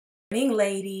Morning,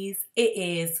 ladies. It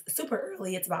is super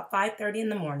early. It's about 5:30 in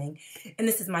the morning, and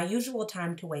this is my usual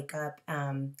time to wake up.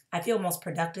 I feel most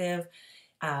productive.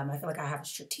 I feel like I have a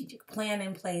strategic plan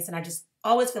in place, and I just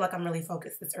always feel like I'm really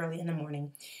focused this early in the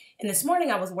morning. And this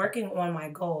morning, I was working on my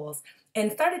goals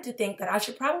and started to think that I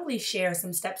should probably share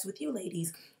some steps with you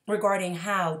ladies regarding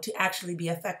how to actually be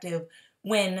effective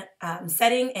when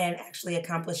setting and actually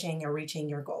accomplishing or reaching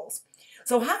your goals.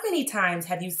 So, how many times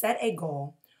have you set a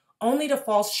goal only to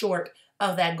fall short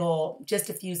of that goal just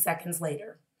a few seconds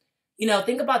later?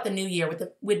 Think about the new year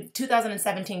with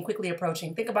 2017 quickly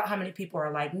approaching. Think about how many people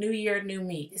are like, new year, new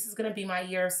me. This is going to be my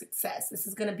year of success. This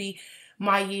is going to be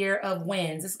my year of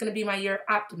wins. This is going to be my year of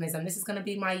optimism. This is going to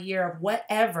be my year of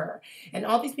whatever. And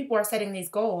all these people are setting these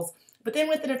goals, but then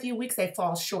within a few weeks, they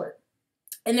fall short.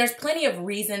 And there's plenty of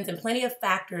reasons and plenty of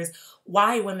factors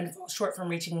why women fall short from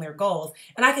reaching their goals.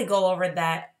 And I could go over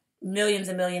that millions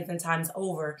and millions and times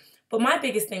over. But my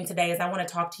biggest thing today is I want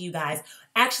to talk to you guys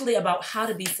actually about how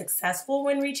to be successful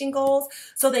when reaching goals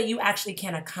so that you actually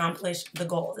can accomplish the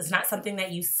goals. It's not something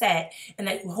that you set and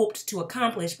that you hoped to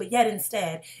accomplish, but yet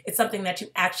instead it's something that you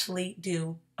actually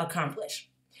do accomplish.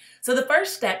 So the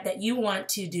first step that you want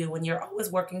to do when you're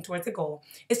always working towards a goal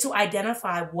is to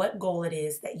identify what goal it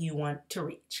is that you want to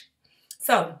reach.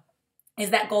 So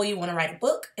is that goal you want to write a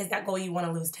book? Is that goal you want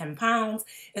to lose 10 pounds?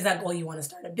 Is that goal you want to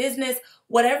start a business?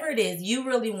 Whatever it is, you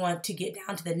really want to get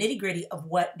down to the nitty-gritty of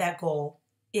what that goal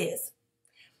is.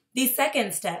 The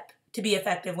second step to be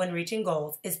effective when reaching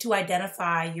goals is to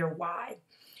identify your why.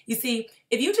 You see,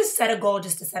 if you just set a goal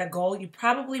just to set a goal, you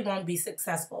probably won't be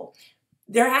successful.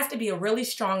 There has to be a really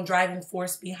strong driving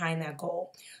force behind that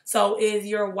goal. So is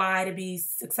your why to be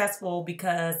successful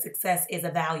because success is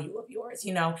a value of yours?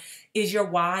 Is your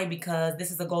why because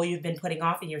this is a goal you've been putting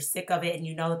off and you're sick of it and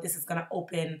you know that this is going to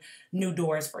open new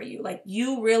doors for you? Like,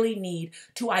 you really need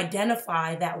to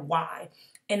identify that why.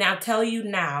 And I'll tell you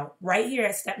now, right here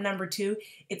at step number 2,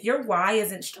 if your why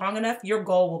isn't strong enough, your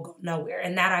goal will go nowhere.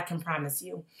 And that I can promise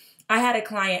you. I had a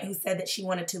client who said that she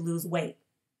wanted to lose weight.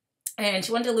 And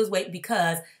she wanted to lose weight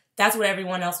because that's what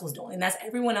everyone else was doing. That's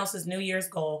everyone else's New Year's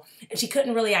goal. And she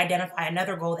couldn't really identify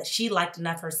another goal that she liked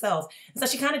enough herself. And so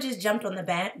she kind of just jumped on the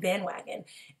bandwagon.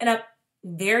 And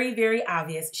very, very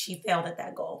obvious, she failed at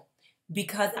that goal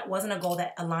because that wasn't a goal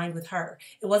that aligned with her.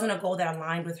 It wasn't a goal that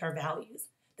aligned with her values.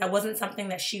 That wasn't something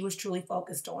that she was truly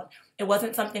focused on. It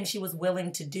wasn't something she was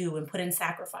willing to do and put in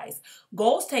sacrifice.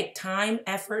 Goals take time,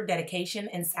 effort, dedication,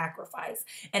 and sacrifice.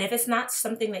 And if it's not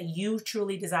something that you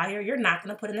truly desire, you're not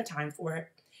going to put in the time for it.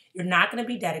 You're not going to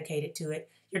be dedicated to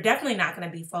it. You're definitely not going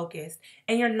to be focused.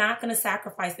 And you're not going to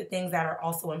sacrifice the things that are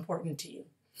also important to you.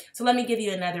 So let me give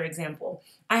you another example.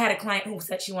 I had a client who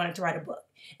said she wanted to write a book.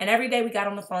 And every day we got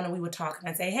on the phone and we would talk. And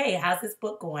I'd say, hey, how's this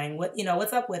book going?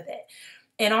 What's up with it?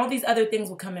 And all these other things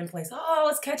would come in place. Oh, I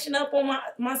was catching up on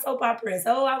my soap operas.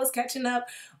 Oh, I was catching up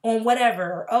on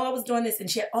whatever. Oh, I was doing this. And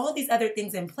she had all these other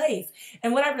things in place.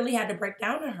 And what I really had to break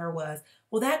down to her was,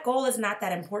 well, that goal is not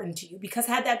that important to you, because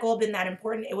had that goal been that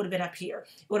important, it would have been up here.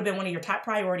 It would have been one of your top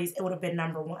priorities. It would have been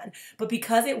number 1. But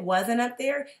because it wasn't up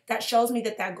there, that shows me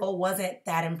that that goal wasn't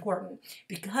that important.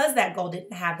 Because that goal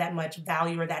didn't have that much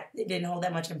value, or that it didn't hold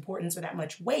that much importance or that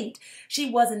much weight, she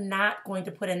was not going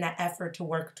to put in that effort to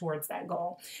work towards that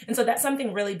goal. And so that's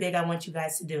something really big I want you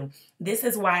guys to do. This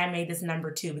is why I made this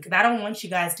number 2, because I don't want you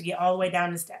guys to get all the way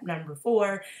down to step number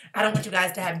 4. I don't want you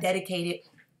guys to have dedicated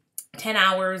 10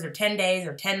 hours or 10 days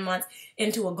or 10 months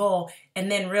into a goal and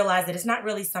then realize that it's not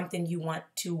really something you want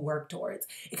to work towards.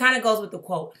 It kind of goes with the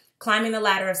quote, climbing the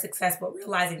ladder of success, but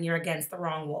realizing you're against the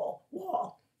wrong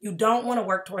wall. You don't want to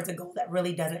work towards a goal that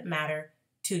really doesn't matter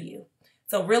to you.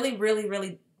 So really, really,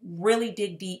 really, really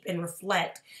dig deep and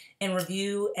reflect and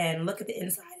review and look at the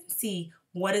inside and see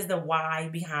what is the why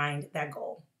behind that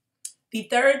goal. The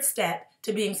third step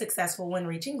to being successful when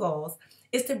reaching goals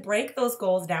is to break those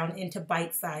goals down into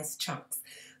bite-sized chunks.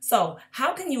 So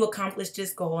how can you accomplish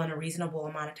this goal in a reasonable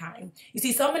amount of time? You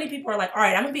see, so many people are like, all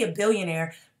right, I'm going to be a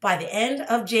billionaire by the end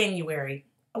of January.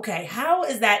 Okay, how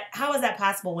is that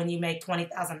possible when you make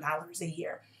 $20,000 a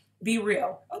year? Be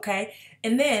real, okay?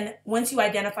 And then once you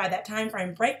identify that time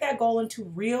frame, break that goal into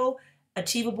real,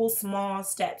 achievable, small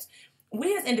steps.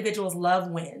 We as individuals love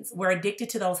wins. We're addicted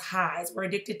to those highs. We're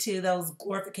addicted to those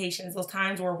glorifications, those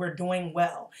times where we're doing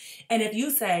well. And if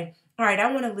you say, all right, I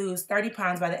want to lose 30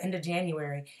 pounds by the end of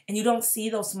January, and you don't see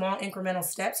those small incremental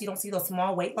steps, you don't see those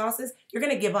small weight losses, you're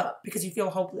going to give up because you feel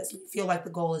hopeless. You feel like the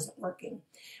goal isn't working.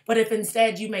 But if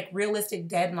instead you make realistic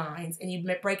deadlines and you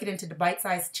break it into the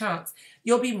bite-sized chunks,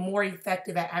 you'll be more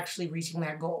effective at actually reaching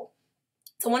that goal.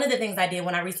 So one of the things I did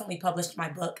when I recently published my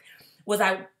book was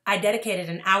I dedicated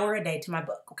an hour a day to my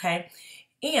book, okay?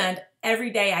 And every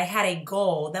day I had a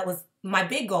goal that was my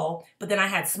big goal, but then I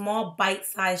had small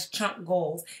bite-sized chunk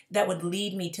goals that would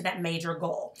lead me to that major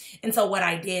goal. And so what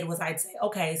I did was I'd say,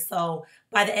 okay, so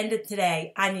by the end of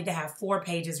today, I need to have 4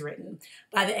 pages written.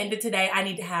 By the end of today, I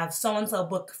need to have so-and-so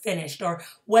book finished, or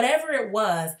whatever it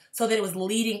was, so that it was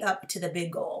leading up to the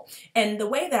big goal. And the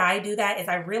way that I do that is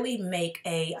I really make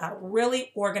a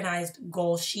really organized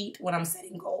goal sheet when I'm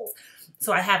setting goals.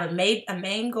 So I have a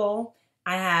main goal.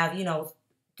 I have,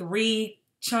 3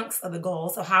 chunks of the goal.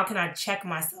 So how can I check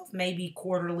myself, maybe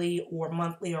quarterly or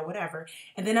monthly or whatever.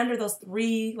 And then under those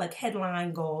 3 like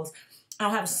headline goals,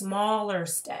 I'll have smaller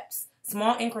steps,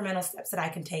 small incremental steps that I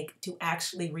can take to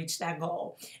actually reach that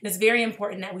goal. And it's very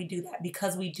important that we do that,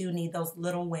 because we do need those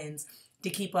little wins to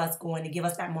keep us going, to give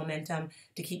us that momentum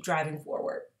to keep driving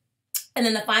forward. And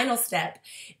then the final step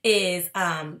is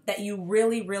that you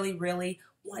really, really, really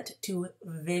want to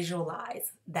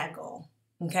visualize that goal.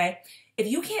 Okay. If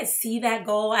you can't see that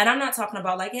goal, and I'm not talking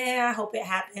about like, yeah, I hope it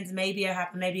happens. Maybe it'll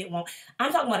happen. Maybe it won't.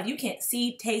 I'm talking about if you can't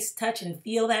see, taste, touch, and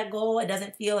feel that goal, it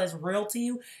doesn't feel as real to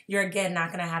you, you're again not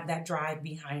going to have that drive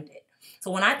behind it. So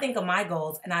when I think of my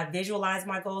goals and I visualize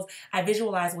my goals, I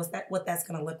visualize what that's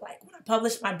going to look like. When I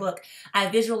published my book, I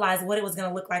visualized what it was going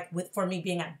to look like for me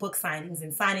being at book signings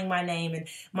and signing my name and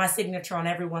my signature on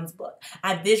everyone's book.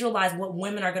 I visualized what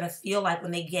women are going to feel like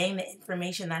when they gain the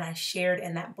information that I shared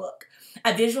in that book.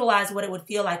 I visualized what it would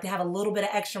feel like to have a little bit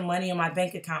of extra money in my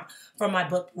bank account from my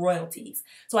book royalties.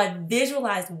 So I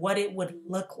visualized what it would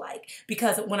look like,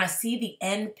 because when I see the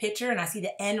end picture and I see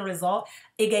the end result,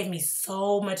 it gave me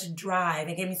so much drive.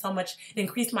 It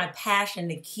increased my passion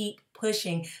to keep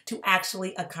pushing to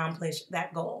actually accomplish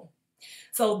that goal.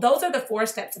 So those are the 4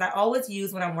 steps that I always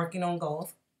use when I'm working on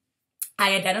goals.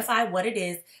 I identify what it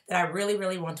is that I really,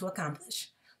 really want to accomplish.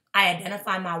 I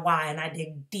identify my why, and I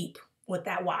dig deep with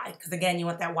that why, because again, you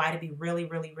want that why to be really,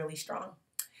 really, really strong.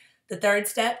 The 3rd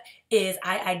step is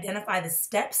I identify the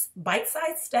steps,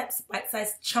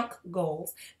 bite-sized chunk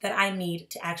goals that I need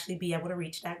to actually be able to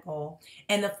reach that goal.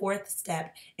 And the 4th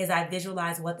step is I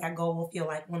visualize what that goal will feel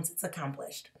like once it's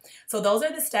accomplished. So those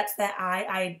are the steps that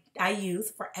I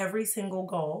use for every single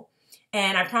goal.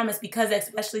 And I promise, because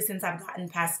especially since I've gotten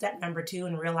past step number 2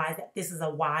 and realized that this is a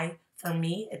why for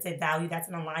me, it's a value that's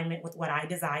in alignment with what I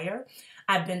desire,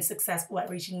 I've been successful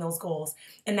at reaching those goals,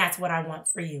 and that's what I want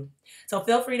for you. So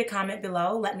feel free to comment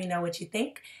below. Let me know what you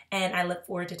think, and I look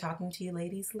forward to talking to you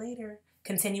ladies later.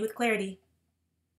 Continue with clarity.